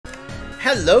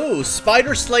Hello,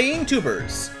 spider-slaying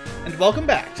tubers, and welcome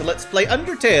back to Let's Play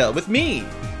Undertale with me.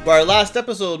 For our last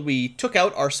episode, we took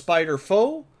out our spider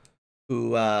foe,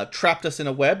 who trapped us in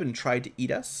a web and tried to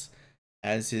eat us.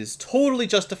 As is totally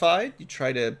justified. You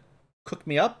try to cook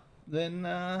me up, then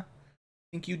I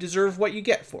think you deserve what you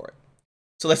get for it.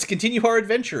 So let's continue our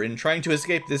adventure in trying to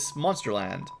escape this monster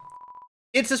land.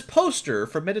 It's this poster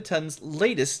for Mettaton's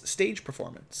latest stage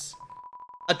performance.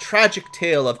 A tragic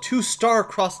tale of two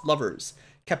star-crossed lovers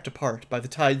kept apart by the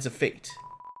tides of fate.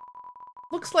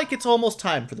 Looks like it's almost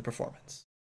time for the performance.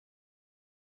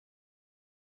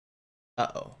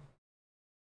 Uh-oh.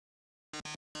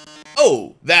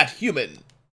 Oh, that human!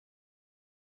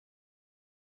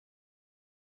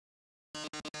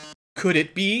 Could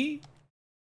it be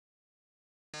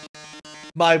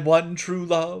my one true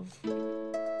love?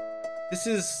 This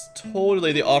is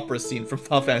totally the opera scene from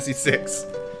Final Fantasy VI.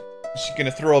 She's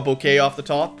gonna throw a bouquet off the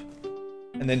top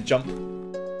and then jump.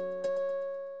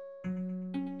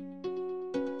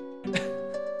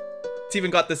 It's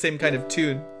even got the same kind of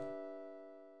tune.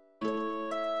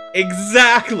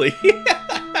 Exactly!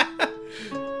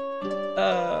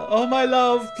 Oh my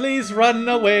love, please run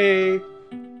away.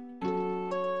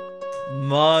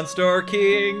 Monster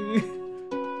King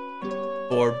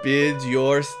forbids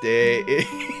your stay.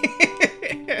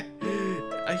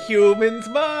 Humans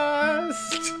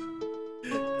must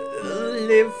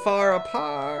live far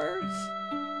apart,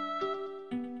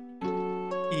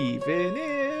 even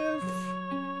if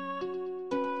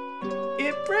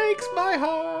it breaks my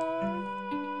heart.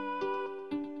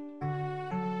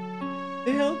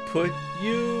 They'll put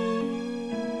you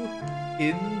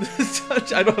in the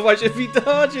touch. I don't know if I should be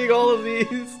dodging all of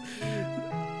these.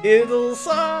 It'll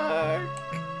suck,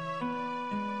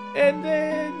 and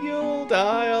then you'll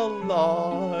die a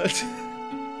lot.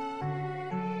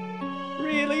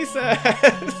 Really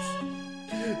sad.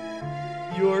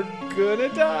 You're gonna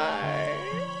die.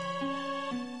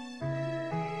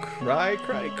 Cry,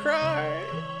 cry, cry.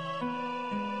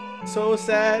 So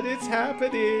sad it's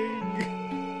happening.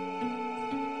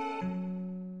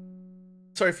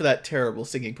 Sorry for that terrible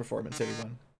singing performance,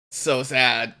 everyone. So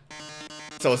sad.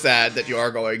 So sad that you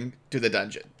are going to the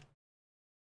dungeon.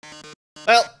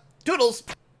 Well, toodles!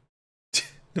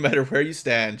 No matter where you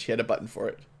stand, she had a button for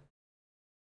it.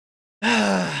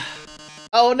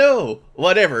 Oh no!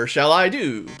 Whatever shall I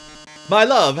do? My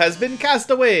love has been cast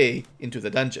away into the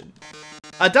dungeon.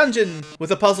 A dungeon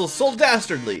with a puzzle so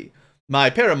dastardly, my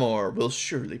paramour will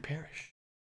surely perish.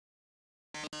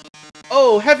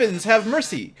 Oh, heavens have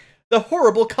mercy! The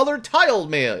horrible colored tile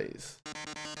maze!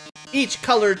 Each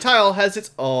colored tile has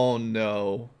its... Oh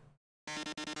no.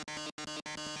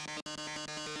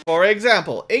 For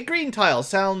example, a green tile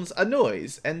sounds a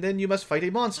noise, and then you must fight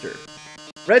a monster.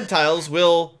 Red tiles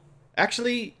will...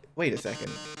 Actually, wait a second.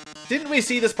 Didn't we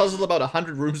see this puzzle about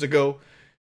 100 rooms ago?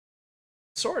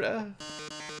 Sorta.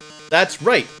 That's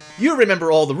right. You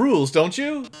remember all the rules, don't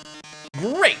you?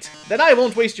 Great! Then I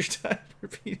won't waste your time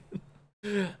repeating.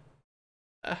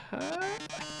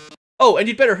 Oh, and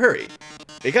you'd better hurry.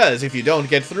 Because if you don't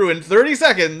get through in 30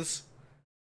 seconds...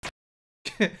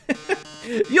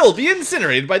 you'll be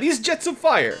incinerated by these jets of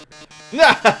fire.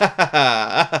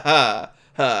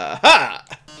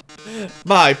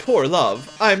 My poor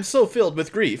love, I'm so filled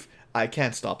with grief, I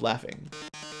can't stop laughing.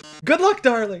 Good luck,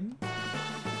 darling.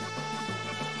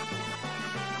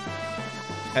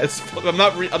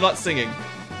 I'm not singing.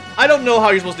 I don't know how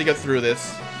you're supposed to get through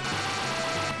this.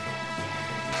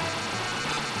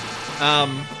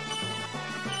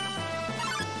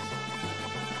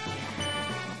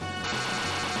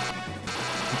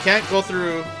 You can't go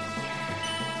through...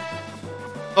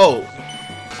 Oh.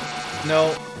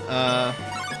 No,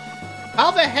 how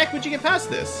the heck would you get past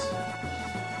this?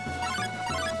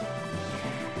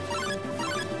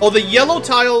 Oh, the yellow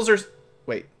tiles are...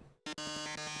 Wait.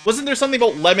 Wasn't there something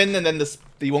about lemon and then this...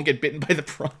 You won't get bitten by the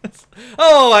prawns?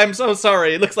 Oh, I'm so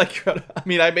sorry. It looks like you're... I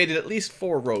mean, I made it at least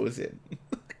 4 rows in.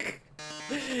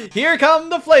 Here come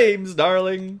the flames,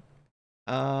 darling.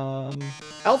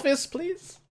 Alphys,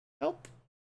 please? Help.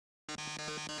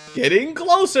 Getting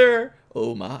closer.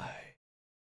 Oh my.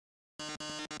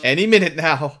 Any minute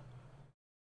now.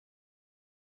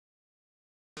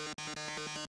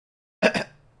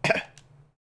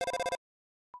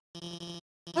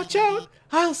 Watch out!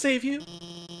 I'll save you.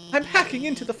 I'm hacking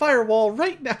into the firewall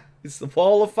right now. It's the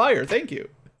wall of fire, thank you.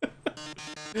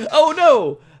 Oh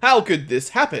no! How could this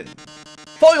happen?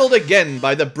 Foiled again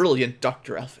by the brilliant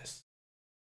Dr. Alphys.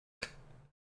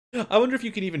 I wonder if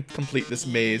you can even complete this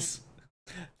maze.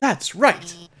 That's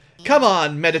right! Come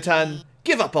on, Mettaton,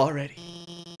 give up already.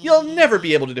 You'll never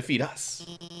be able to defeat us.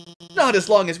 Not as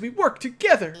long as we work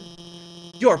together.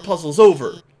 Your puzzle's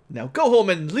over. Now go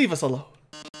home and leave us alone.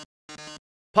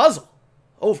 Puzzle?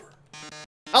 Over.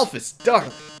 Alphys,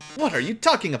 darling, what are you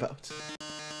talking about?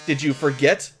 Did you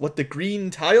forget what the green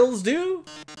tiles do?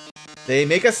 They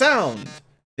make a sound.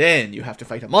 Then you have to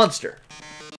fight a monster.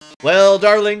 Well,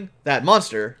 darling, that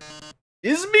monster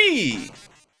is me!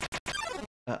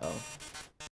 Uh-oh.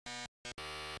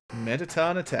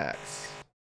 Metaton attacks.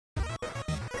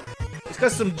 He's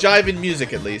got some jiving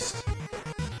music, at least.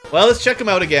 Well, let's check him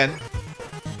out again.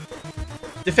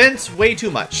 Defense, way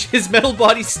too much. His metal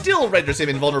body still renders him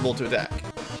invulnerable to attack.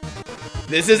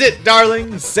 This is it,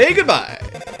 darling. Say goodbye.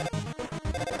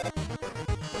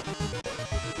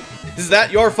 Is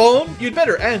that your phone? You'd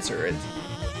better answer it.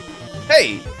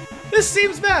 Hey, this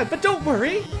seems bad, but don't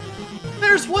worry.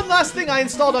 There's one last thing I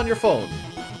installed on your phone.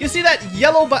 You see that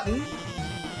yellow button?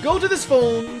 Go to this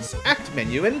phone's Act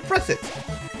menu and press it.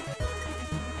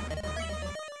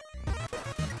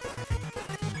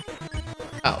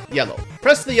 Oh, yellow.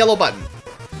 Press the yellow button.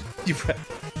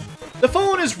 The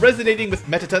phone is resonating with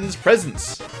Metaton's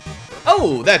presence.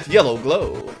 Oh, that yellow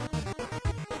glow.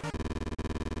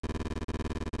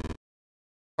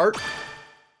 Heart.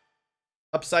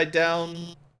 Upside down.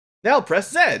 Now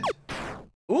press Z.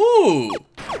 Ooh.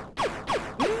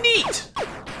 Neat.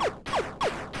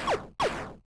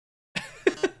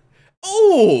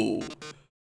 Oh.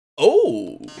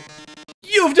 Oh.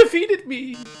 You've defeated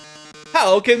me.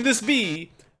 How can this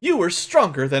be? You were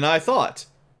stronger than I thought.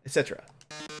 Etc.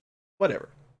 Whatever.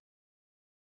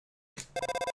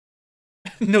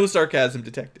 No sarcasm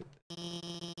detected.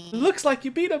 Looks like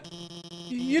you beat him.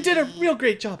 You did a real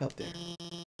great job out there.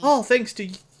 All thanks to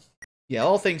you. Yeah,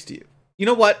 all thanks to you. You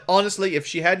know what? Honestly, if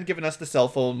she hadn't given us the cell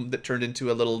phone that turned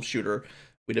into a little shooter,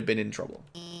 we'd have been in trouble.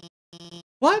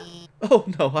 What? Oh,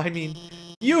 no, I mean,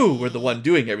 you were the one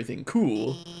doing everything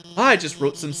cool. I just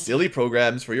wrote some silly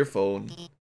programs for your phone.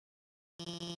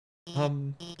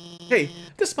 Hey,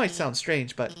 this might sound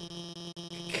strange, but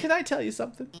can I tell you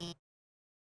something?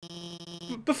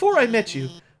 Before I met you,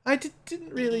 I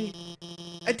didn't really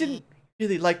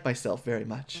like myself very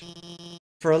much.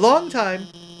 For a long time,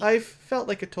 I've felt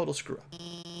like a total screw-up.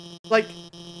 Like,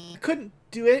 I couldn't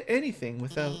do anything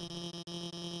without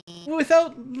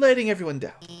letting everyone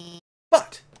down.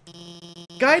 But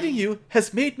guiding you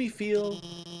has made me feel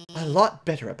a lot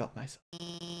better about myself.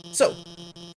 So,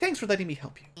 thanks for letting me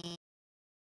help you.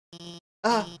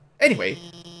 Anyway,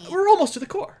 we're almost to the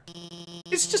core.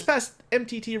 It's just past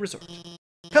MTT Resort.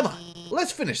 Come on,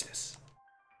 let's finish this.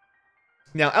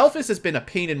 Now, Alphys has been a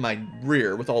pain in my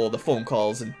rear with all of the phone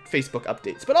calls and Facebook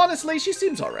updates, but honestly, she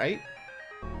seems alright.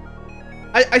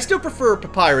 I still prefer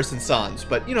Papyrus and Sans,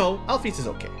 but, you know, Alphys is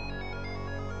okay.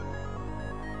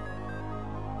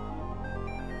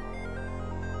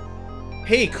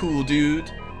 Hey, cool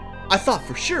dude. I thought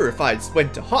for sure if I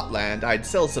went to Hotland, I'd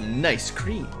sell some nice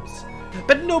creams.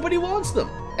 But nobody wants them.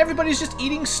 Everybody's just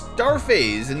eating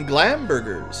Starfays and glam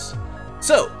burgers.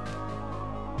 So,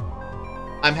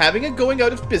 I'm having a going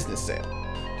out of business sale.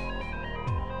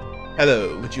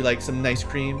 Hello, would you like some nice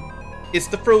cream? It's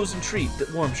the frozen treat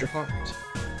that warms your heart.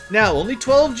 Now, only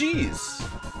 12 Gs.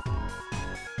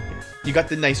 You got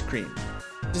the nice cream.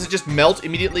 Does it just melt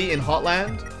immediately in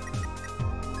Hotland?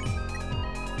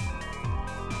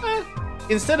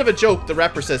 Instead of a joke, the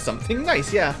rapper says something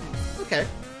nice, yeah. Okay.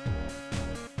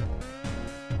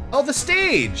 Oh, the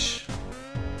stage!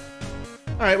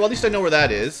 Alright, well at least I know where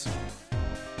that is.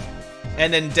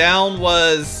 And then down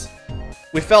was...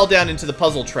 We fell down into the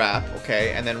puzzle trap,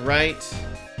 okay, and then right...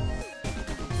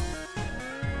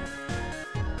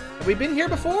 Have we been here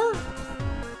before?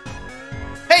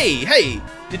 Hey, hey!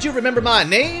 Did you remember my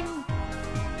name?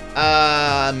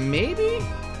 Maybe?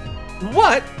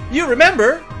 What? You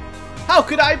remember? How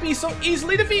could I be so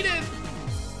easily defeated?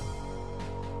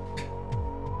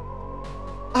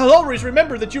 I'll always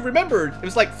remember that you remembered. It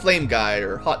was like Flame Guy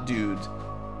or Hot Dude.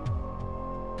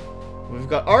 We've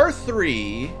got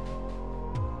R3.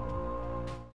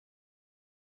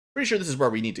 Pretty sure this is where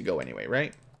we need to go anyway,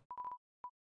 right?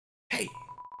 Hey,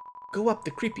 go up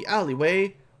the creepy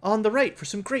alleyway on the right for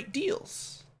some great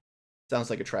deals. Sounds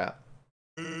like a trap.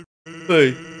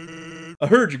 Hey, I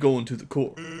heard you're going to the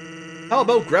core. How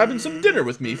about grabbing some dinner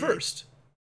with me first?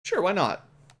 Sure, why not?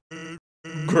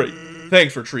 Great.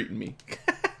 Thanks for treating me.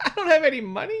 I don't have any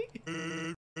money.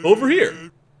 Over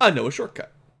here. I know a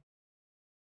shortcut.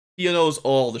 He knows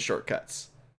all the shortcuts.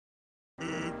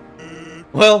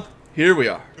 Well, here we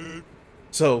are.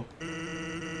 So,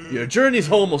 your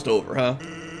journey's almost over, huh?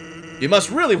 You must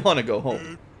really want to go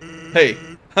home. Hey,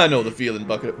 I know the feeling,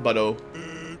 buddo.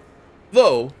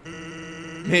 Though,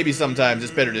 maybe sometimes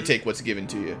it's better to take what's given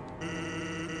to you.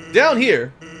 Down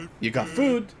here, You got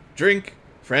food, drink,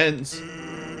 friends.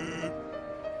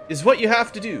 Is what you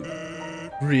have to do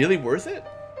really worth it?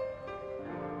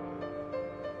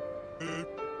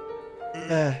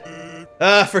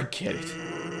 Forget it.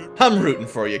 I'm rooting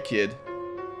for you, kid.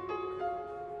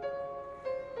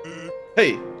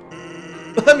 Hey,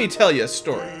 let me tell you a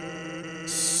story.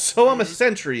 So I'm a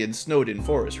sentry in Snowdin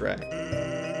Forest, right?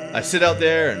 I sit out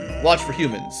there and watch for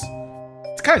humans.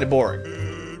 It's kind of boring.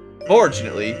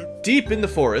 Fortunately, deep in the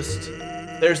forest,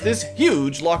 there's this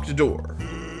huge locked door.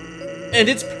 And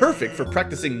it's perfect for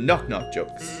practicing knock-knock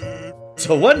jokes.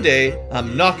 So one day,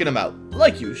 I'm knocking them out,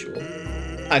 like usual.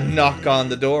 I knock on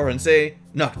the door and say,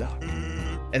 knock knock.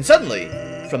 And suddenly,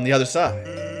 from the other side,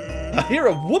 I hear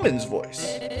a woman's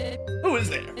voice. Who is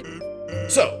there?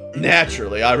 So,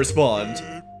 naturally, I respond,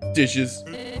 dishes.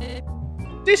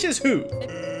 Dishes who?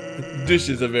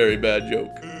 Dishes a very bad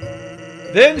joke.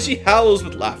 Then she howls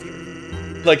with laughter,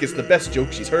 like it's the best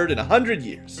joke she's heard in 100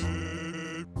 years.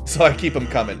 So I keep them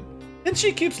coming, and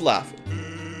she keeps laughing.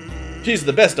 She's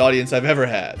the best audience I've ever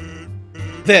had.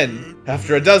 Then,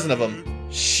 after a dozen of them,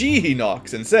 she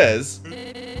knocks and says,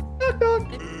 knock knock.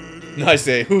 I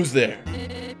say, who's there?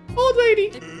 Old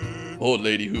lady. Old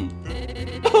lady who?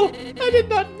 Oh, I did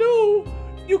not know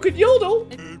you could yodel.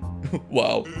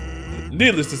 Wow.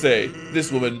 Needless to say,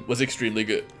 this woman was extremely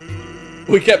good.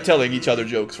 We kept telling each other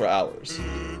jokes for hours.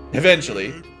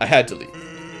 Eventually, I had to leave.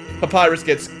 Papyrus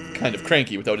gets kind of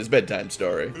cranky without his bedtime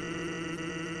story.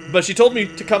 But she told me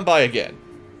to come by again,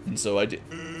 and so I did.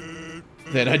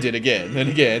 Then I did again, and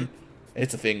again.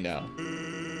 It's a thing now.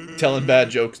 Telling bad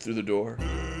jokes through the door.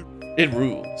 It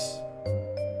rules.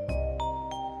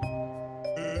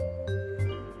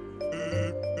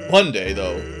 One day,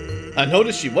 though, I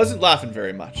noticed she wasn't laughing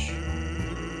very much.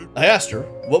 I asked her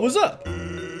what was up.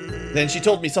 Then she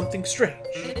told me something strange.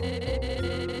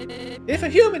 If a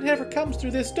human ever comes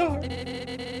through this door,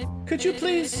 could you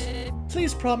please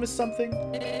promise something?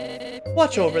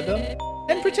 Watch over them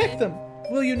and protect them,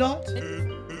 will you not?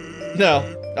 Now,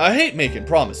 I hate making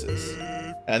promises.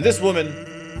 And this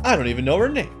woman, I don't even know her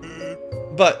name.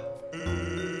 But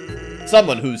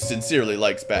someone who sincerely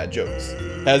likes bad jokes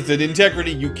has an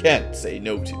integrity you can't say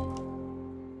no to.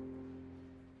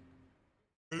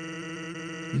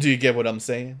 Do you get what I'm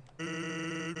saying?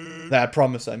 That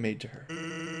promise I made to her.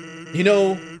 You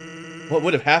know what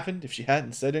would have happened if she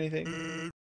hadn't said anything?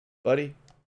 Buddy?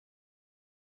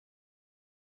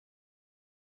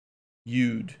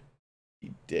 You'd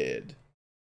be dead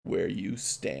where you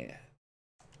stand.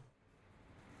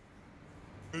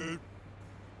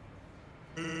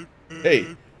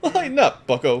 Hey, lighten up,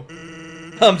 bucko.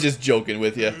 I'm just joking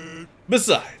with you.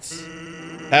 Besides,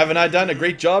 haven't I done a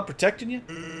great job protecting you?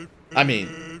 I mean,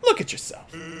 look at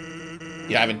yourself.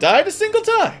 You haven't died a single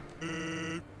time.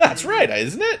 That's right,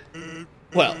 isn't it?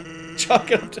 Well, chalk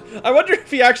it up to... I wonder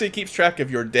if he actually keeps track of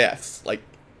your deaths. Like,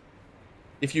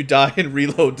 if you die and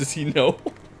reload, does he know?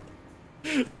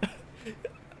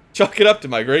 Chalk it up to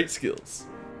my great skills.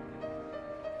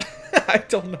 I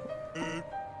don't know.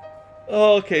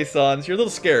 Oh, okay, Sans, you're a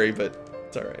little scary, but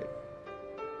it's alright.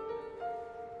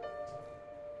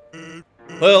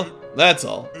 Well, that's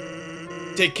all.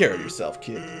 Take care of yourself,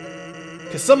 kid.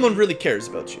 Because someone really cares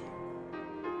about you.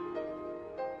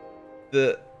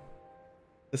 The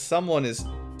someone is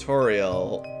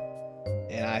Toriel,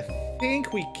 and I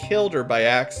think we killed her by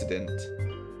accident.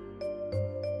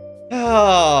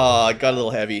 Ah, it got a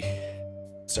little heavy.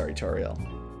 Sorry, Toriel.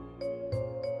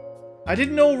 I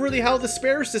didn't know really how the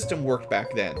spare system worked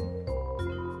back then.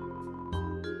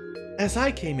 As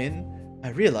I came in, I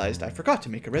realized I forgot to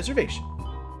make a reservation.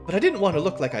 But I didn't want to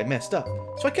look like I messed up,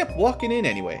 so I kept walking in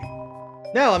anyway.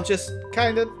 Now I'm just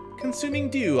kinda consuming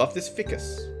dew off this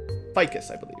ficus.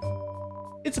 Ficus, I believe.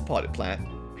 It's a potted plant.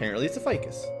 Apparently it's a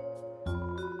ficus.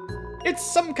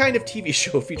 It's some kind of TV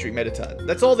show featuring Mettaton.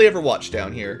 That's all they ever watch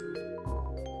down here.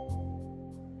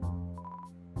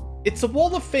 It's a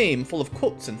wall of fame full of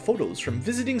quotes and photos from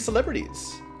visiting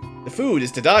celebrities. The food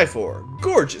is to die for.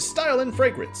 Gorgeous style and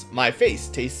fragrance. My face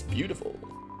tastes beautiful.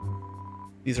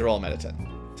 These are all Mettaton.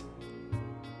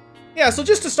 Yeah, so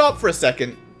just to stop for a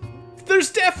second,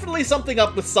 there's definitely something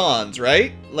up with Sans,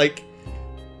 right? Like,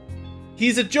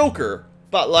 he's a joker,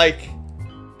 but like,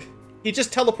 he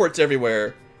just teleports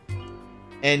everywhere.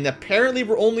 And apparently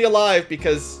we're only alive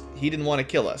because he didn't want to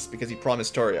kill us, because he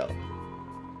promised Toriel.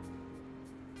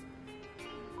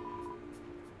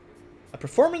 A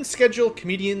performance schedule,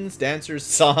 comedians, dancers,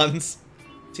 Sans.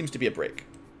 Seems to be a break.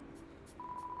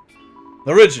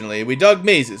 Originally, we dug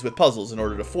mazes with puzzles in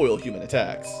order to foil human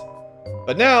attacks.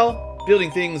 But now,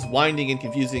 building things winding and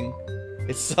confusing,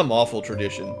 it's some awful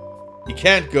tradition. You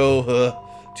can't go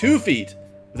 2 feet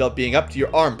without being up to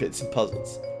your armpits in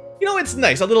puzzles. You know, it's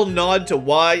nice, a little nod to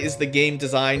why is the game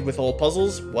designed with all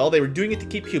puzzles? Well, they were doing it to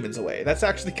keep humans away. That's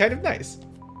actually kind of nice.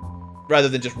 Rather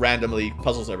than just randomly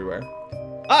puzzles everywhere.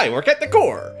 I work at the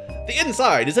core. The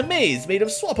inside is a maze made of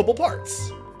swappable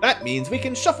parts. That means we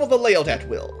can shuffle the layout at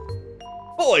will.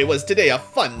 Boy, was today a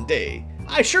fun day.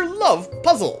 I sure love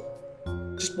puzzle.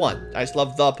 Just one. I just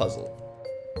love the puzzle.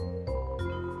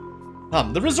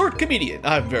 I'm the resort comedian.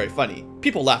 I'm very funny.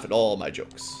 People laugh at all my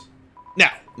jokes.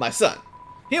 Now, my son.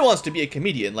 He wants to be a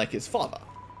comedian like his father.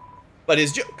 But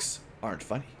his jokes aren't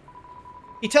funny.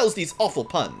 He tells these awful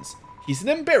puns. He's an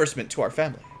embarrassment to our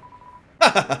family.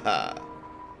 Ha ha ha ha.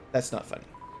 That's not funny.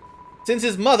 Since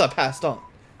his mother passed on,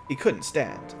 he couldn't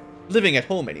stand living at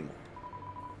home anymore.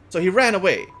 So he ran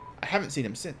away. I haven't seen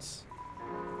him since.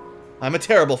 I'm a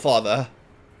terrible father.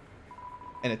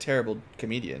 And a terrible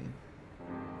comedian.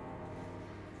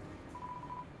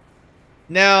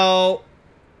 Now,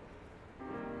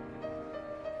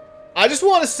 I just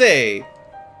want to say,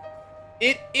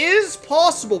 it is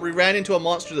possible we ran into a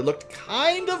monster that looked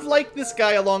kind of like this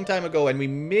guy a long time ago, and we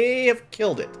may have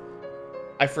killed it.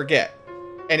 I forget.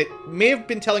 And it may have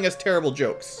been telling us terrible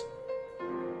jokes.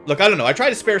 Look, I don't know. I try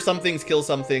to spare some things, kill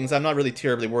some things. I'm not really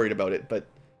terribly worried about it, but...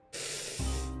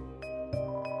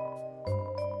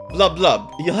 Blub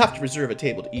blub, you'll have to reserve a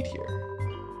table to eat here.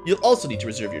 You'll also need to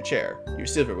reserve your chair, your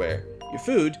silverware, your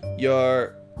food,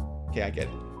 your... Okay, I get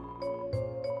it.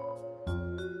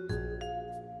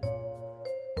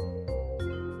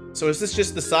 So is this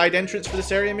just the side entrance for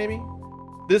this area, maybe?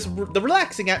 The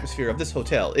relaxing atmosphere of this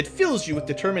hotel, it fills you with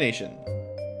determination.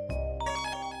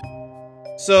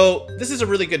 So, this is a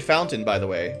really good fountain, by the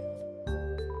way.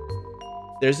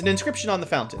 There's an inscription on the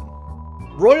fountain.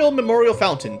 Royal Memorial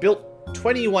Fountain, built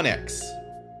 21X.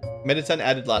 Mediton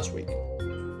added last week.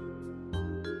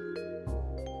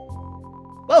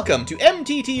 Welcome to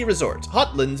MTT Resort,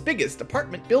 Hotland's biggest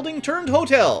apartment building turned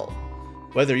hotel.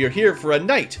 Whether you're here for a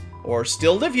night or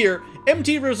still live here,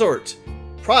 MT Resort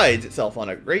prides itself on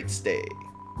a great stay.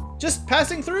 Just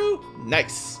passing through?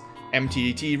 Nice.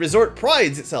 MTT Resort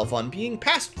prides itself on being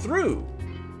passed through.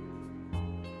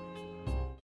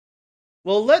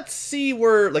 Well, let's see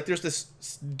where, like, there's this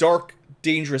dark,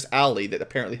 dangerous alley that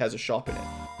apparently has a shop in it.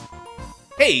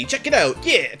 Hey, check it out.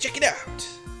 Yeah, check it out.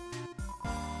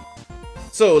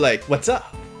 So, like, what's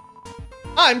up?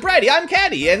 I'm Braddy, I'm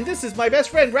Caddy, and this is my best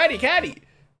friend, Braddy Caddy.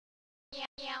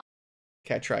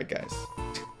 Okay, I tried, guys.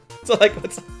 So, like,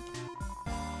 what's up?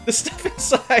 The stuff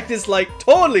inside is, like,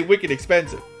 totally wicked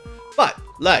expensive. But,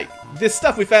 like, this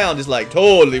stuff we found is, like,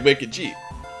 totally wicked cheap.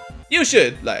 You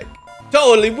should, like,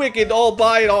 totally wicked, all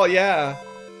buy it all, yeah.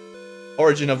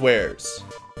 Origin of wares.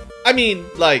 I mean,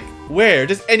 like, where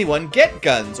does anyone get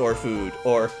guns or food?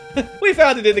 Or, we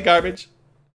found it in the garbage.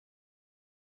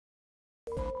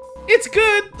 It's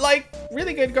good, like,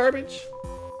 really good garbage.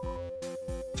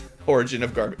 Origin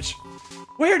of garbage.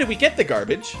 Where do we get the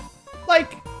garbage?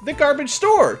 Like, the garbage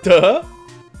store, duh.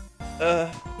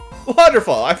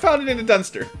 Wonderful, I found it in a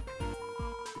dumpster.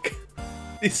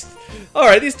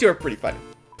 Alright, these two are pretty funny.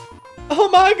 Oh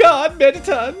my god,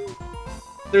 Mediton.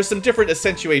 There's some different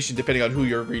accentuation depending on who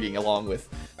you're reading along with.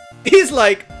 He's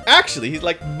like, actually, he's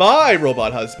like my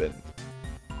robot husband.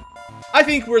 I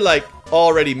think we're like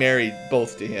already married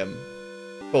both to him.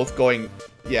 Both going,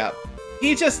 yeah.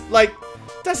 He just like,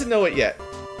 doesn't know it yet.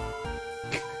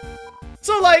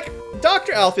 So like,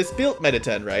 Dr. Alphys built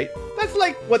Mediton, right? That's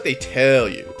like what they tell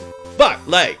you. But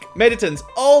like, Mediton's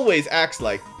always acts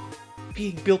like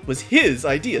being built was his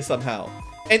idea somehow.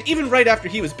 And even right after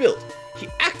he was built, he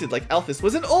acted like Alphys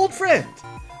was an old friend.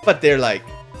 But they're like,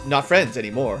 not friends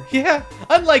anymore. Yeah,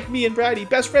 unlike me and Braddy,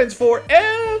 best friends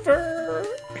forever.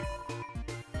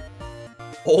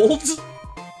 Old?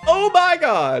 Oh my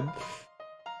god.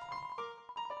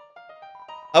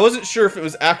 I wasn't sure if it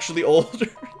was actually older.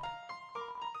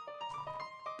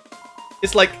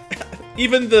 It's like,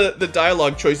 even the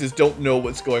dialogue choices don't know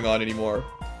what's going on anymore.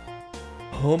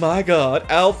 Oh my god,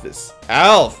 Alphys.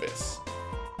 Alphys.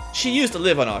 She used to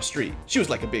live on our street. She was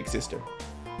like a big sister.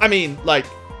 I mean, like,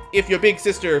 if your big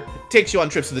sister takes you on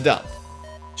trips to the dump.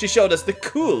 She showed us the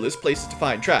coolest places to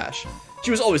find trash.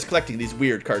 She was always collecting these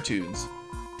weird cartoons.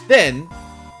 Then,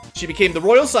 she became the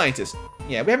royal scientist.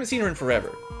 Yeah, we haven't seen her in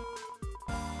forever.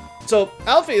 So,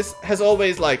 Alphys has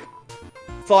always, like,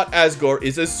 thought Asgore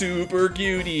is a super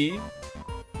cutie.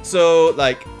 So,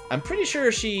 like, I'm pretty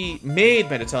sure she made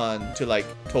Mediton to, like,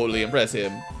 totally impress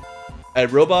him. A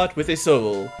robot with a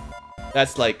soul.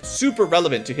 That's, like, super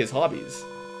relevant to his hobbies.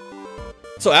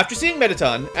 So, after seeing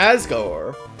Mediton,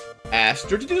 Asgore asked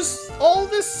her to do all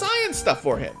this science stuff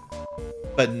for him.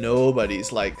 But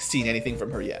nobody's, like, seen anything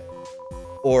from her yet.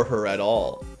 or her at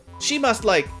all. She must,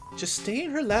 like, just stay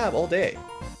in her lab all day.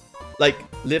 Like,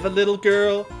 live a little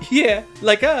girl. Yeah,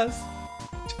 like us.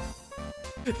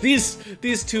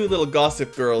 These two little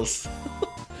gossip girls.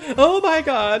 Oh my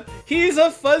god, he's a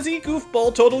fuzzy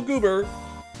goofball total goober.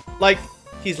 Like,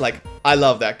 he's like, I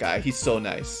love that guy. He's so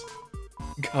nice.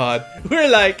 God, we're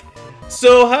like,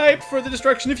 so hyped for the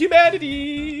destruction of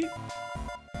humanity.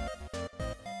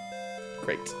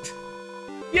 Great.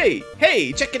 Yay,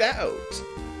 hey, check it out.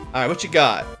 Alright, what you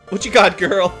got? What you got,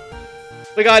 girl?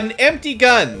 We got an empty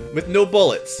gun with no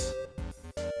bullets.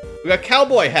 We got a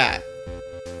cowboy hat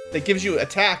that gives you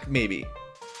attack, maybe.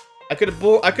 I could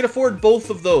afford both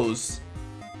of those.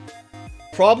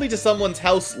 Probably to someone's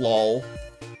house, lol.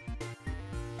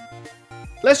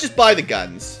 Let's just buy the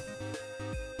guns.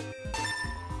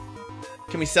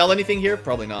 Can we sell anything here?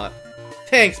 Probably not.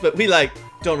 Thanks, but we, like,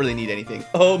 don't really need anything.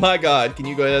 Oh my god, can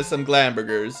you go get us some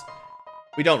burgers?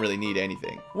 We don't really need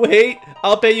anything. Wait,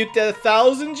 I'll pay you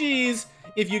 1,000 G's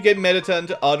if you get Mettaton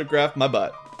to autograph my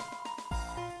butt.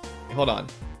 Okay, hold on.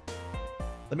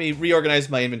 Let me reorganize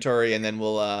my inventory and then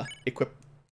we'll equip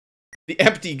the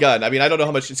empty gun. I mean, I don't know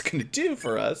how much it's going to do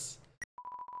for us.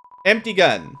 Empty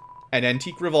gun. An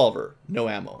antique revolver. No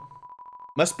ammo.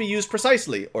 Must be used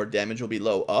precisely or damage will be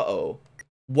low. Uh-oh.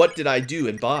 What did I do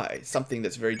and buy? Something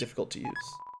that's very difficult to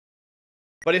use.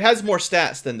 But it has more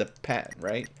stats than the pan,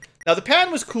 right? Now, the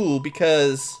pan was cool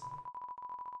because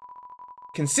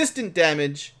consistent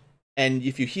damage, and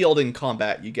if you healed in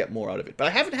combat, you get more out of it. But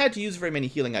I haven't had to use very many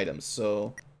healing items,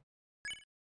 so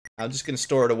I'm just going to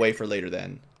store it away for later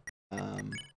then.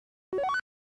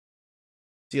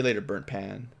 See you later, burnt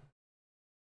pan.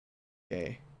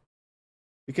 Okay.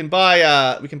 We can buy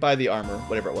the armor,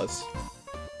 whatever it was.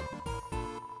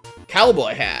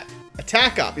 Cowboy hat.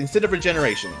 Attack up instead of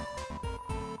regeneration.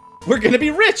 We're gonna be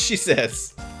rich, she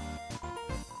says.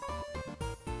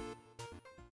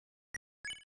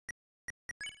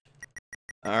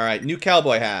 Alright, new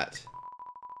cowboy hat.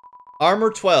 Armor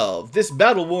 12. This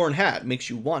battle-worn hat makes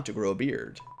you want to grow a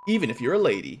beard, even if you're a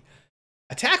lady.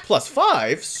 Attack plus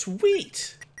 5?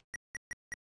 Sweet!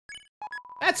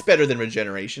 That's better than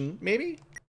regeneration, maybe?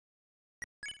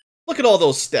 Look at all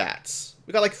those stats.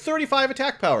 We got like 35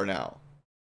 attack power now.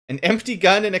 An empty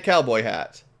gun and a cowboy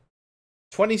hat.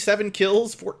 27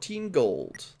 kills, 14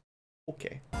 gold.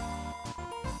 Okay.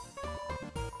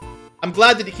 I'm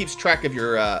glad that it keeps track of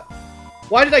your,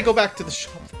 Why did I go back to the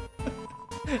shop?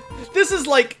 This is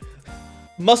like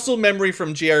muscle memory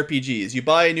from JRPGs. You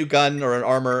buy a new gun or an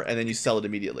armor, and then you sell it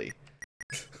immediately.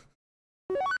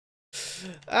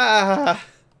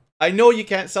 I know you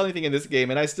can't sell anything in this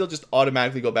game, and I still just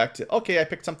automatically go back to, okay, I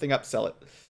picked something up, sell it.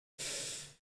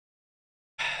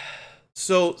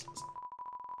 So,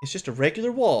 it's just a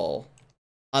regular wall.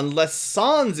 Unless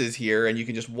Sans is here, and you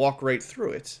can just walk right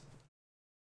through it.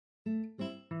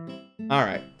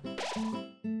 Alright.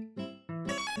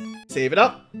 Save it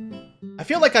up. I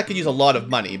feel like I could use a lot of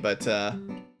money, but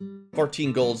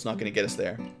 14 gold's not going to get us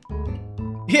there.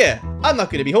 Yeah, I'm not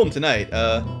going to be home tonight.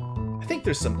 I think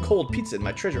there's some cold pizza in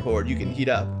my treasure hoard you can heat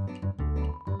up.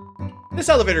 This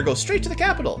elevator goes straight to the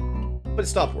capital, but it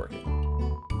stopped working.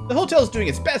 The hotel's doing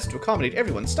its best to accommodate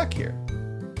everyone stuck here.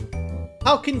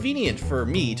 How convenient for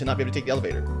me to not be able to take the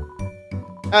elevator.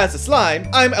 As a slime,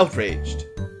 I'm outraged.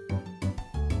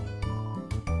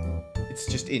 It's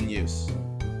just in use.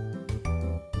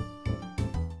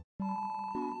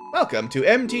 Welcome to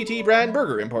MTT Brand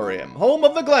Burger Emporium, home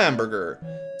of the Glam Burger.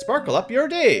 Sparkle up your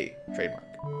day. Trademark.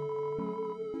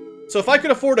 So if I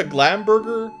could afford a Glam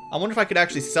Burger, I wonder if I could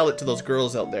actually sell it to those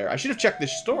girls out there. I should have checked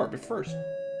this store first.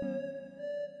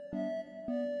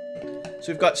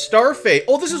 So we've got Starfay.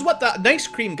 Oh, this is what that ice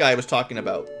cream guy was talking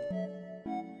about.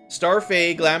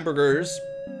 Starfay Glam Burgers.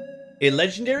 A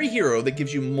legendary hero that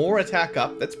gives you more attack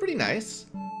up. That's pretty nice.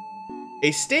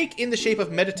 A steak in the shape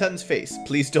of Mettaton's face.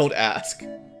 Please don't ask.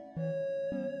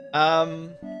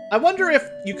 I wonder if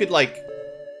you could, like,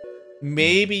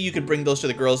 maybe you could bring those to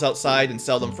the girls outside and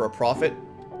sell them for a profit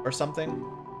or something.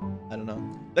 I don't know.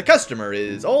 The customer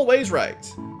is always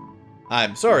right.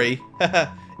 I'm sorry.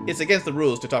 It's against the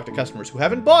rules to talk to customers who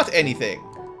haven't bought anything.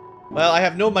 Well, I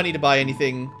have no money to buy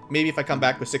anything. Maybe if I come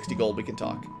back with 60 gold, we can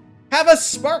talk. Have a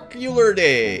sparkular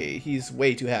day. He's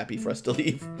way too happy for us to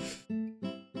leave.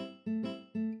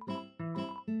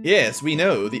 Yes, we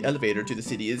know the elevator to the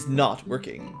city is not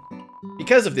working.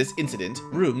 Because of this incident,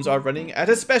 rooms are running at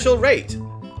a special rate.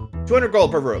 200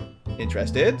 gold per room.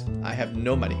 Interested? I have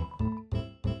no money.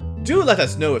 Do let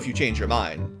us know if you change your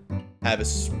mind. Have a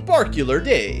sparkular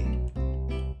day.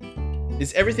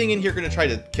 Is everything in here going to try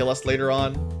to kill us later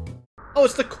on? Oh,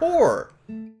 it's the core.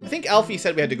 I think Alfie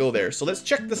said we had to go there, so let's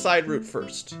check the side route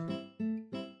first.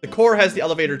 The core has the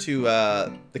elevator to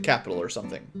the capital or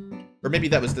something. Or maybe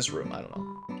that was this room, I don't know.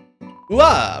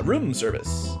 Ooh-ah! Room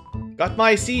service. Got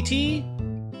my CT?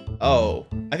 Oh,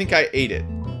 I think I ate it.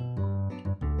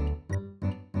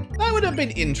 That would have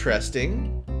been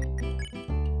interesting.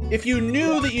 If you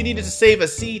knew that you needed to save a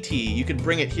CT, you could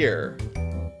bring it here.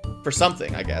 For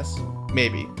something, I guess.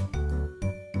 Maybe.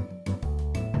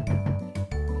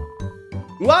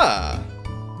 Ooh-ah!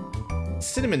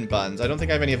 Cinnamon buns. I don't think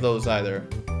I have any of those either.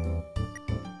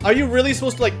 Are you really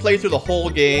supposed to, like, play through the whole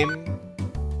game?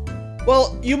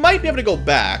 Well, you might be able to go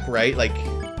back, right? Like,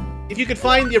 if you could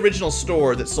find the original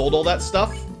store that sold all that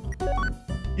stuff,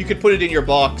 you could put it in your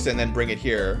box and then bring it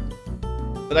here.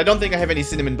 But I don't think I have any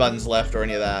cinnamon buns left or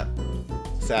any of that,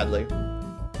 sadly.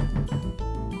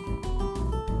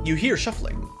 You hear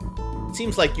shuffling. It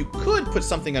seems like you could put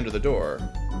something under the door.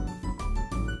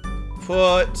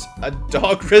 Put a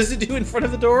dog residue in front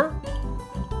of the door?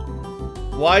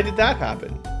 Why did that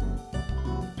happen?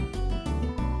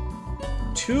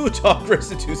 2 dog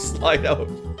residues slide out.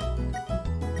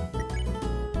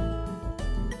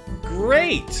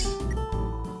 Great!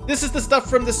 This is the stuff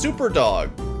from the super dog.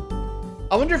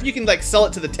 I wonder if you can, like, sell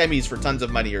it to the Temmies for tons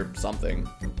of money or something.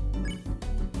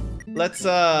 Let's,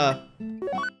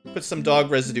 put some dog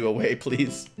residue away,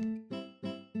 please.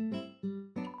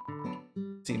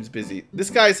 Seems busy.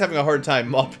 This guy's having a hard time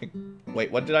mopping.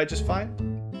 Wait, what did I just find?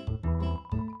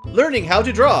 Learning how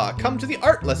to draw. Come to the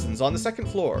art lessons on the 2nd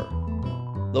floor.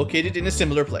 Located in a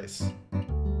similar place.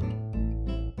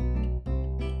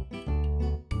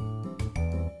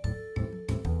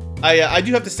 I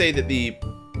do have to say that the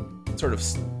sort of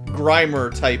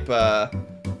Grimer type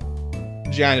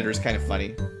janitor is kind of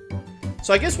funny.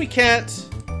 So I guess we can't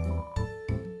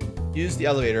use the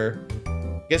elevator.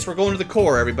 Guess we're going to the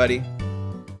core, everybody.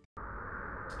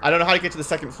 I don't know how to get to the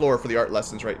 2nd floor for the art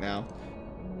lessons right now.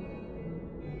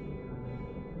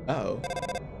 Uh-oh.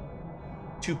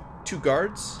 Two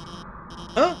guards?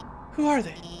 Huh? Who are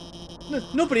they?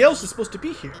 Nobody else is supposed to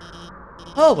be here.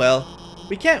 Oh well,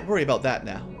 we can't worry about that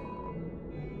now.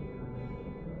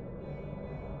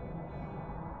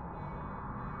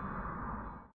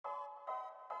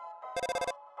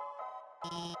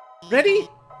 Ready?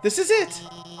 This is it!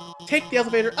 Take the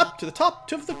elevator up to the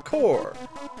top of the core.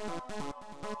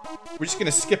 We're just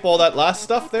gonna skip all that last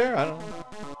stuff there? I don't know.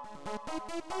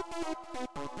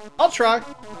 I'll try.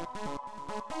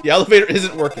 The elevator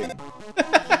isn't working.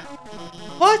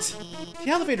 What? The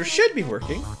elevator should be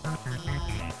working.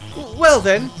 Well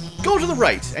then, go to the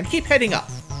right and keep heading up.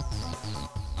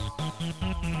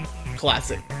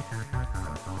 Classic.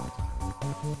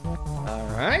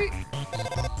 Alright.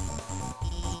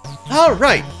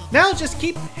 Alright, now just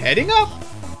keep heading up.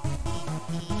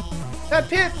 That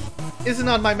pit isn't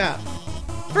on my map.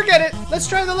 Forget it, let's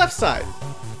try the left side.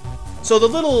 So the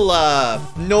little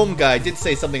gnome guy did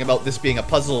say something about this being a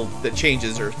puzzle that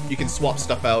changes, or you can swap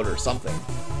stuff out or something.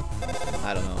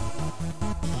 I don't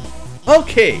know.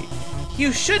 Okay,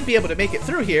 you should be able to make it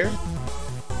through here.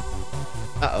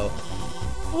 Uh-oh.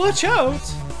 Watch out!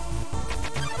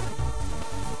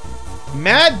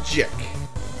 Magic!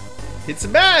 It's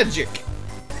magic!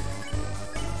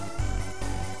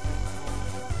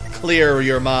 Clear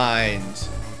your mind.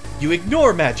 You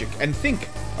ignore magic and think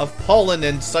of pollen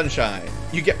and sunshine.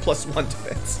 You get +1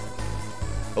 defense.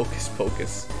 Hocus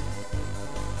pocus.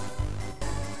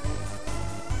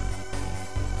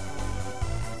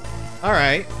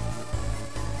 Alright.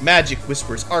 Magic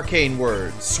whispers arcane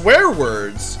words. Swear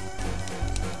words?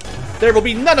 There will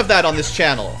be none of that on this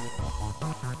channel.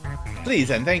 Please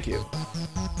and thank you.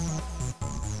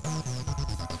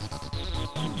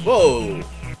 Whoa.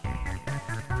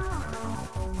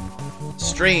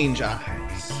 Strange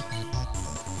eyes.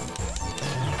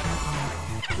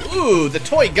 Ooh, the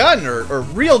toy gun, or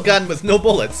real gun with no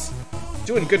bullets.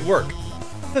 Doing good work.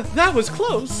 That was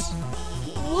close.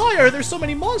 Why are there so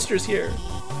many monsters here?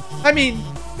 I mean,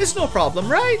 it's no problem,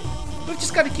 right? We've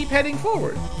just got to keep heading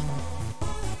forward.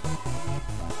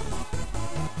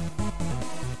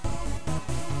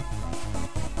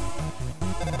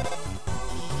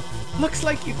 Looks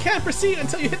like you can't proceed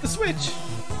until you hit the switch.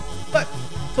 But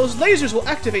those lasers will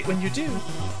activate when you do.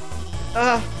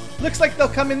 Looks like they'll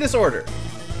come in this order.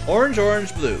 Orange,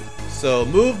 orange, blue. So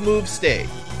move, move, stay.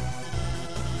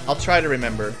 I'll try to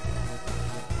remember.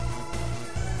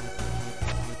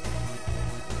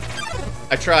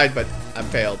 I tried, but I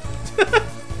failed.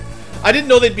 I didn't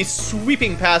know they'd be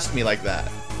sweeping past me like that.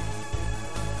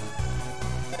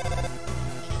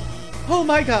 Oh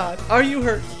my god, are you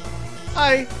hurt?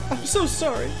 I'm so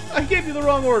sorry. I gave you the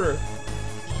wrong order.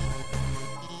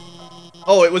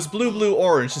 Oh, it was blue, blue,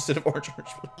 orange instead of orange, orange,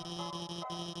 blue.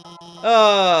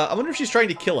 I wonder if she's trying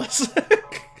to kill us.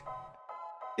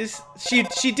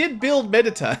 She did build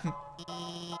Mediton.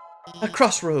 A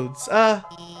crossroads.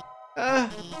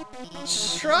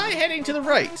 Try heading to the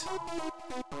right.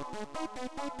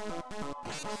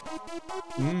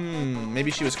 Maybe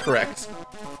she was correct.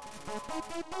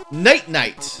 Night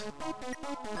night.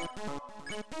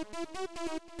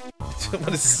 I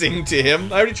want to sing to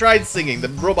him. I already tried singing. The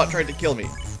robot tried to kill me.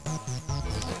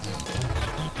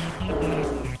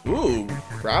 Ooh,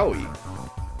 Growly.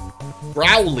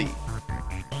 Growly.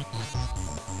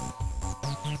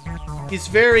 He's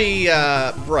very,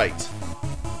 bright.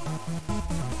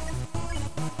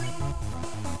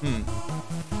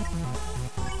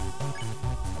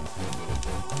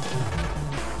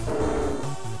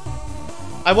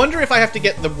 I wonder if I have to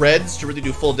get the reds to really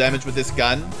do full damage with this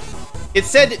gun. It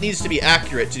said it needs to be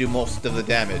accurate to do most of the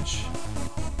damage.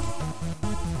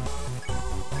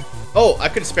 Oh, I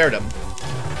could have spared him.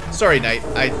 Sorry, Knight.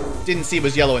 I didn't see it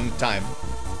was yellow in time.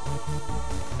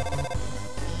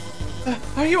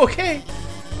 Are you okay?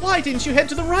 Why didn't you head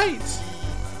to the right?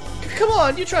 Come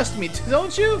on, you trust me,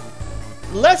 don't you?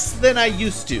 Less than I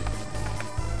used to.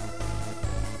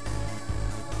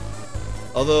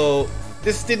 Although,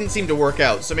 this didn't seem to work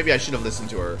out, so maybe I should have listened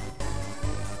to her.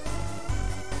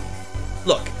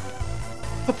 Look,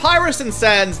 Papyrus and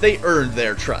Sans, they earned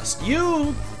their trust.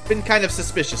 You've been kind of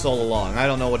suspicious all along. I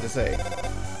don't know what to say.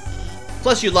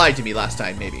 Plus, you lied to me last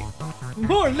time, maybe.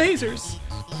 More lasers.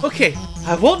 Okay,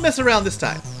 I won't mess around this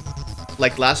time.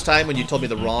 Like last time when you told me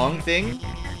the wrong thing?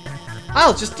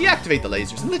 I'll just deactivate the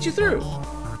lasers and let you through.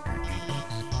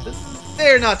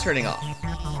 They're not turning off.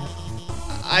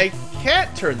 I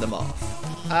can't turn them off.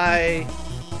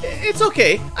 It's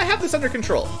okay. I have this under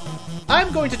control.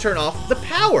 I'm going to turn off the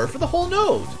power for the whole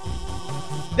node.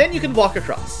 Then you can walk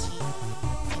across.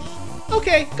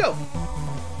 Okay, go.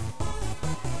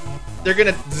 They're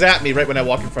gonna zap me right when I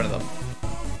walk in front of them.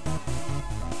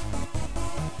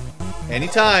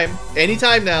 Anytime.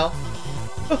 Anytime now.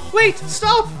 Oh, wait!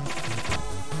 Stop!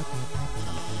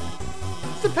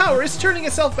 The power is turning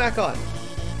itself back on.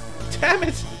 Damn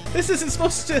it! This isn't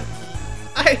supposed to...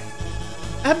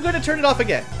 I'm going to turn it off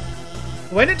again.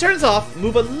 When it turns off,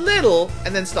 move a little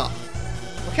and then stop.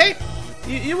 Okay?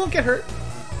 You won't get hurt.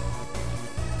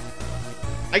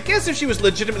 I guess if she was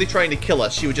legitimately trying to kill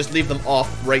us, she would just leave them off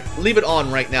leave it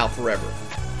on right now forever.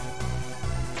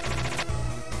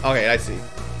 Okay, I see.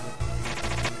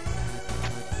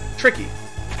 Tricky.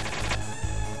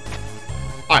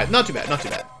 Alright, not too bad, not too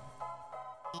bad.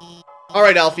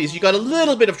 Alright, Alphys, you got a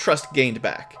little bit of trust gained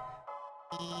back.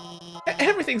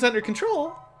 Everything's under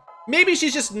control. Maybe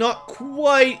she's just not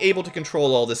quite able to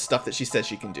control all this stuff that she says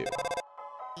she can do.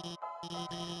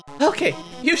 Okay,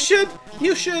 you should,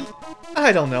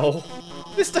 I don't know.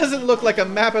 This doesn't look like a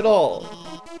map at all.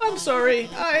 I'm sorry,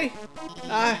 I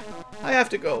have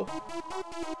to go.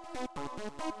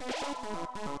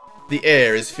 The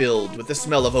air is filled with the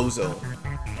smell of ozone.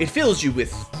 It fills you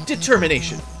with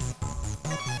determination.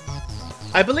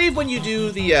 I believe when you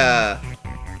do the,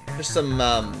 there's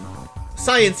some,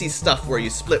 science-y stuff where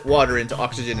you split water into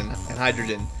oxygen and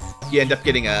hydrogen, you end up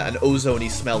getting an ozone-y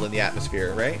smell in the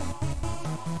atmosphere, right?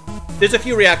 There's a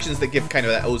few reactions that give kind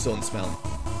of that ozone smell.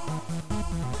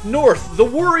 North, the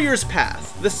warrior's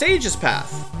path, the sage's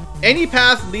path. Any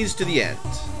path leads to the end.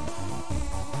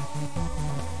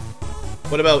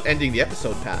 What about ending the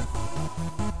episode path?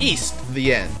 East,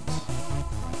 the end.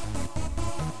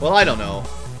 Well, I don't know.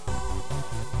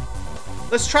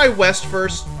 Let's try west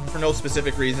first, for no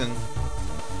specific reason.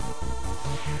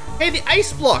 Hey, the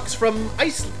ice blocks from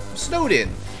Snowdin.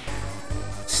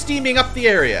 Steaming up the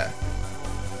area.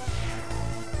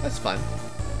 That's fun.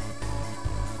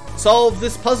 Solve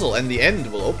this puzzle and the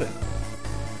end will open.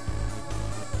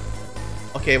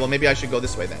 Okay, well maybe I should go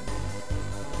this way then.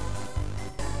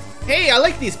 Hey, I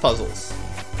like these puzzles.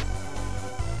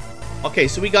 Okay,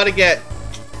 so we gotta get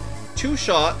 2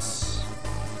 shots.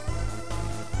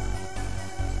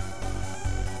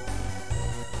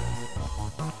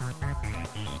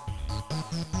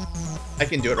 I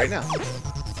can do it right now.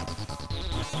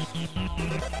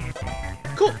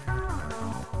 Cool.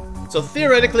 So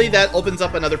theoretically, that opens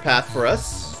up another path for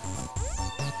us.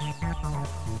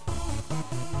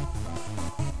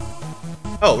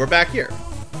 Oh, we're back here.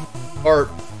 Or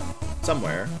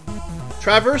somewhere.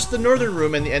 Traverse the northern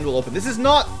room and the end will open. This is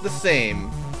not the same.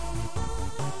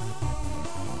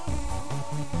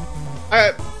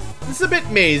 This is a bit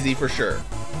mazy for sure.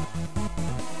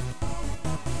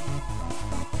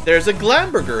 There's a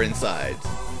Glamburger inside.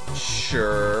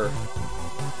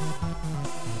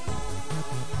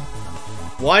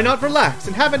 Why not relax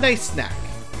and have a nice snack?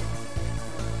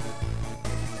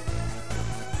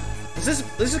 This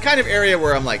is the kind of area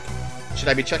where I'm like, should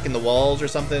I be checking the walls or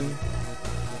something?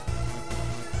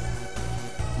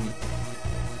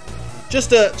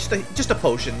 Just a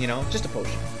potion, you know, just a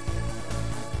potion.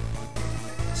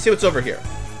 Let's see what's over here.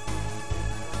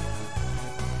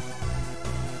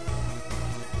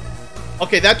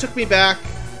 Okay, that took me back.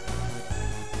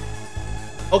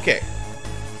 Okay.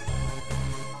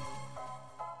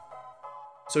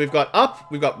 So we've got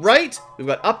up, we've got right, we've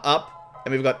got up, up,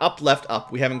 and we've got up, left,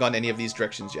 up. We haven't gone any of these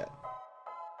directions yet.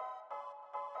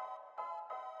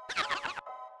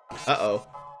 Uh-oh.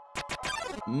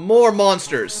 More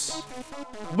monsters.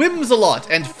 Whimsalot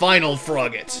and Final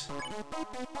Frogget.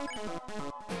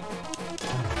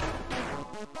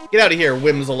 Get out of here,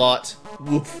 Whimsalot.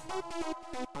 Woof.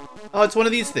 Oh, it's one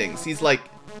of these things. He's like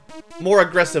more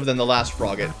aggressive than the last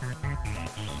Frogget.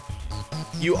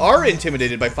 You are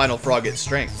intimidated by Final Frogget's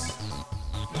strengths.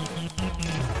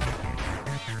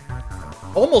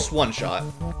 Almost one shot.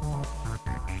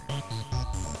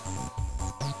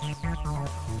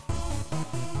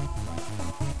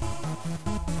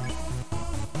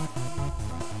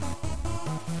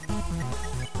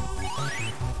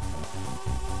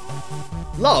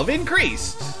 Love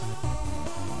increased.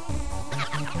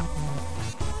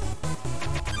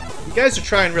 You guys are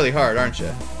trying really hard, aren't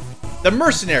you? The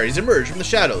mercenaries emerge from the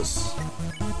shadows.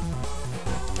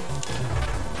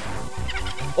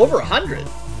 Over 100.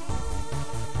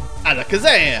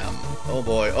 Alakazam! Oh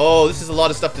boy. Oh, this is a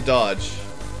lot of stuff to dodge.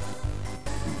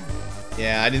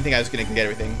 Yeah, I didn't think I was gonna get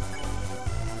everything.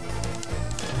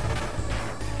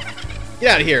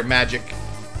 Get out of here, magic.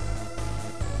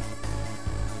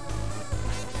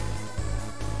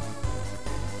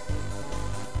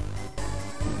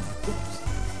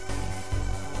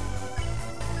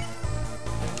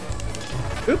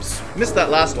 Oops, missed that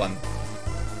last one.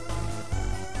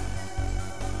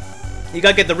 You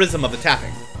gotta get the rhythm of the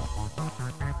tapping.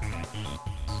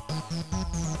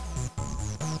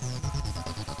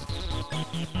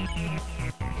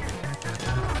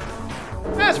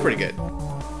 That's pretty good.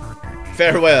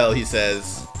 Farewell, he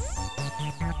says.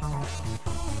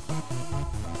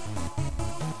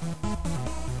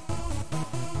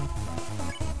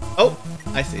 Oh,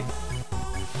 I see.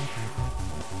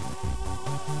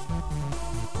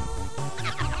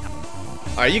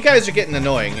 Alright, you guys are getting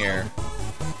annoying here.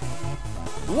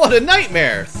 What a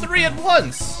nightmare! 3 at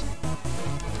once!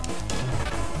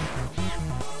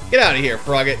 Get out of here,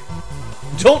 Frogget.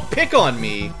 Don't pick on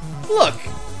me! Look!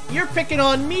 You're picking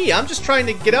on me! I'm just trying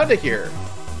to get out of here.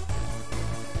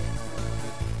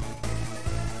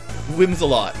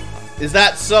 Whimsalot. Is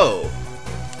that so?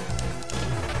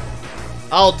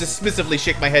 I'll dismissively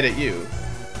shake my head at you.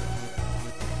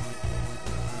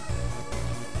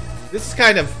 This is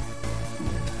kind of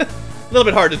a little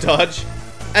bit hard to dodge.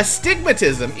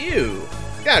 Astigmatism, ew.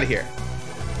 Get out of here.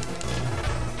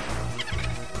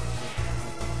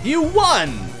 You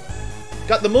won!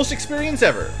 Got the most experience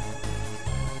ever.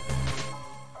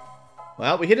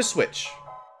 Well, we hit a switch.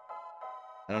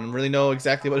 I don't really know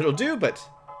exactly what it'll do, but...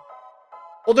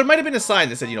 Well, there might have been a sign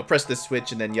that said, you know, press this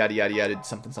switch and then yada yada yada,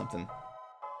 something something.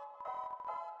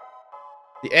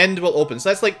 The end will open. So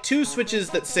that's like 2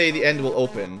 switches that say the end will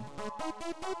open.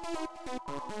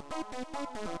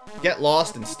 Get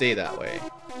lost and stay that way.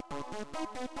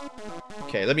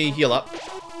 Okay, let me heal up.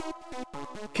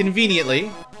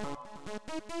 Conveniently.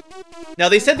 Now,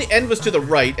 they said the end was to the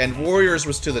right and Warriors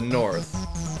was to the north.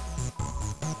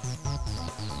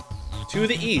 To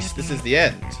the east, this is the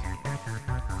end.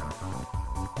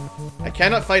 I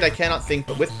cannot fight, I cannot think,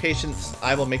 but with patience,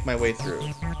 I will make my way through.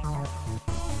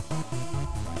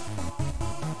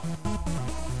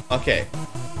 Okay.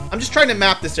 I'm just trying to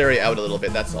map this area out a little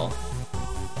bit, that's all.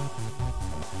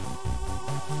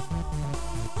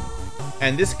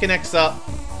 And this connects up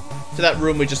to that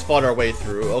room we just fought our way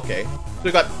through. Okay. So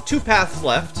we've got 2 paths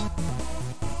left.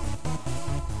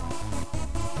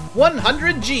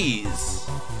 100 G's.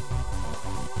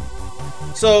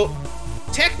 So,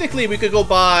 technically we could go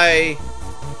buy...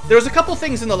 There was a couple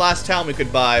things in the last town we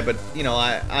could buy, but, you know,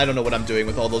 I don't know what I'm doing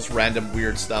with all those random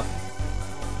weird stuff.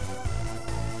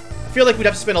 I feel like we'd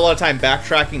have to spend a lot of time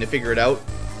backtracking to figure it out.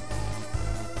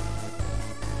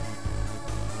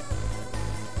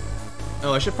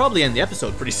 Oh, I should probably end the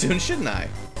episode pretty soon, shouldn't I?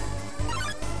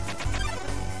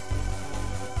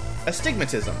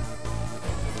 Astigmatism.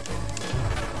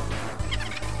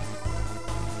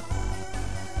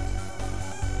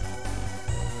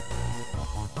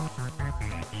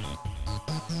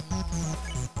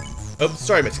 Oh,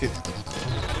 sorry,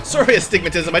 sorry,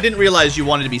 Astigmatism. I didn't realize you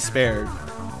wanted to be spared.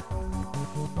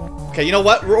 Okay, you know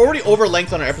what? We're already over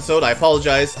length on our episode. I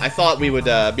apologize. I thought we would be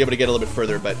able to get a little bit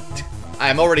further, but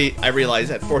I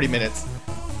realize, at 40 minutes.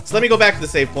 So let me go back to the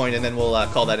save point, and then we'll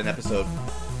call that an episode.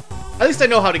 At least I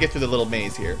know how to get through the little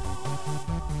maze here.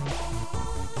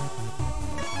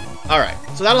 Alright,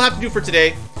 so that'll have to do for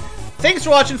today. Thanks for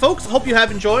watching, folks. Hope you have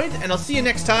enjoyed, and I'll see you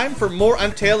next time for more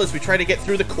Undertale as we try to get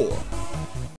through the core.